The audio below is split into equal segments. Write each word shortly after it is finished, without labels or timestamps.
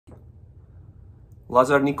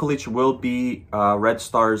Lazar Nikolić will be Red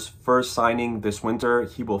Star's first signing this winter.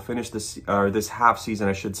 He will finish this half season,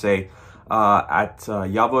 I should say, at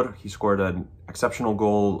Javor. He scored an exceptional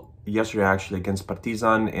goal yesterday, actually, against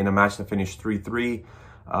Partizan in a match that finished 3-3.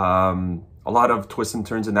 A lot of twists and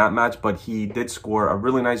turns in that match, but he did score a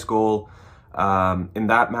really nice goal in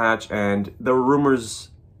that match. And there were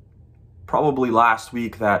rumors probably last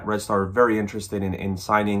week that Red Star are very interested in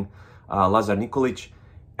signing Lazar Nikolić.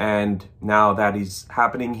 And now that is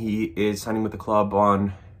happening, he is signing with the club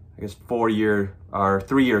on, I guess, 3-year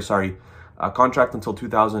contract until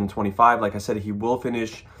 2025. Like I said, he will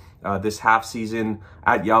finish this half season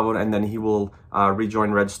at Javor, and then he will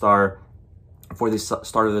rejoin Red Star for the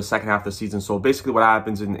start of the second half of the season. So basically what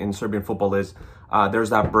happens in Serbian football is there's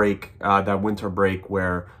that break, that winter break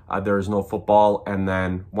where there is no football, and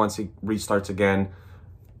then once it restarts again,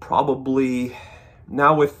 probably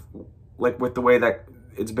now with the way that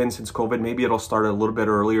it's been since COVID, maybe it'll start a little bit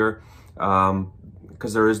earlier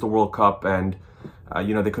because there is the World Cup, and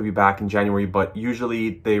they could be back in January, but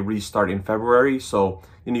usually they restart in February. So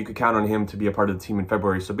you could count on him to be a part of the team in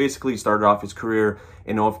February. So basically he started off his career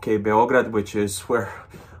in FK Belgrade, which is where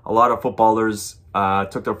a lot of footballers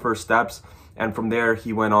took their first steps, and from there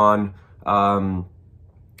he went on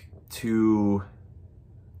to,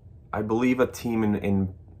 I believe, a team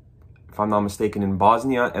in, if I'm not mistaken, in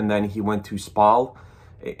Bosnia, and then he went to Spal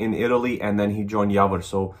in Italy, and then he joined Javor.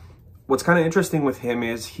 So what's kind of interesting with him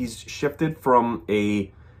is he's shifted from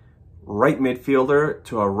a right midfielder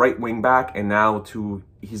to a right wing back, and now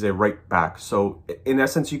he's a right back. So in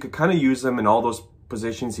essence, you could kind of use him in all those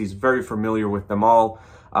positions. He's very familiar with them all,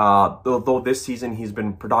 although this season he's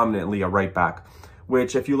been predominantly a right back,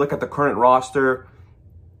 which if you look at the current roster,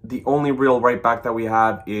 the only real right back that we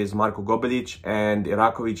have is Marko Gobelic, and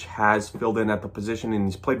Irakovic has filled in at the position, and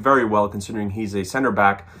he's played very well considering he's a center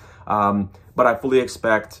back. But I fully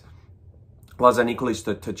expect Lazar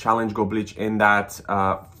Nikolić to challenge Gobelic in that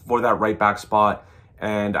for that right back spot,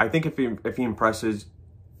 and I think if he impresses,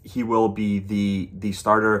 he will be the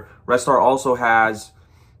starter. Red Star also has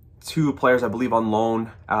two players, I believe, on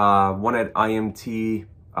loan. One at IMT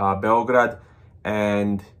Belgrade,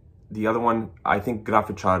 and the other one, I think,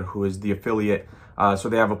 Grafičar, who is the affiliate. So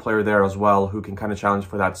they have a player there as well who can kind of challenge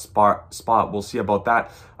for that spot. We'll see about that.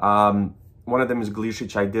 One of them is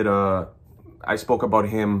Glišić. I spoke about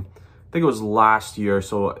him, I think it was last year.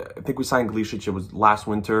 So I think we signed Glišić, it was last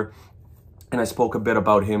winter. And I spoke a bit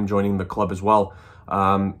about him joining the club as well.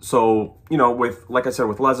 So, like I said,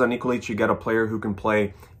 with Lazar Nikolić, you get a player who can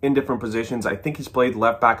play in different positions. I think he's played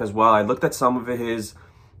left back as well. I looked at some of his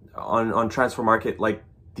on Transfer Market, like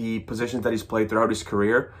the positions that he's played throughout his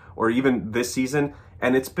career, or even this season,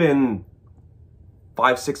 and it's been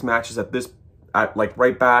 5-6 matches at like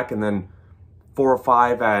right back, and then 4 or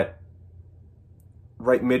 5 at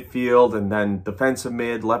right midfield, and then defensive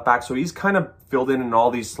mid, left back. So he's kind of filled in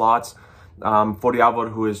all these slots for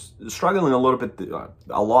Javor, who is struggling a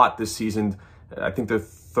lot this season. I think they're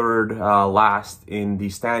third last in the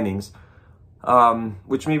standings,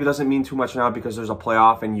 which maybe doesn't mean too much now because there's a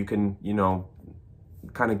playoff and you can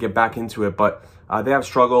kind of get back into it, but they have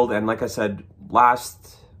struggled. And like I said,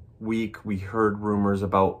 last week we heard rumors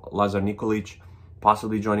about Lazar Nikolić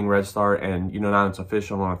possibly joining Red Star, and now it's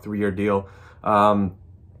official on a 3-year deal. Kind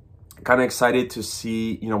of excited to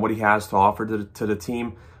see what he has to offer to the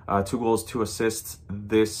team. 2 goals, 2 assists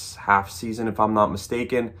this half season, if I'm not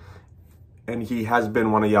mistaken, and he has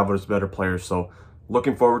been one of Javor's better players. So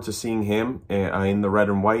looking forward to seeing him in the red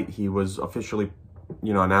and white. He was officially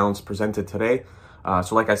announced, presented today.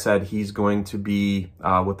 So like I said, he's going to be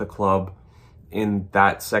with the club in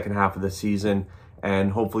that second half of the season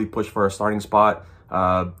and hopefully push for a starting spot.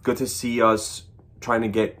 Good to see us trying to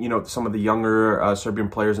get, some of the younger Serbian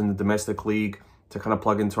players in the domestic league to kind of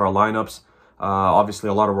plug into our lineups. Obviously,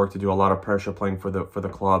 a lot of work to do, a lot of pressure playing for the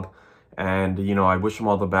club. And, I wish him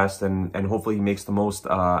all the best, and hopefully he makes the most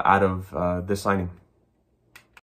out of this signing.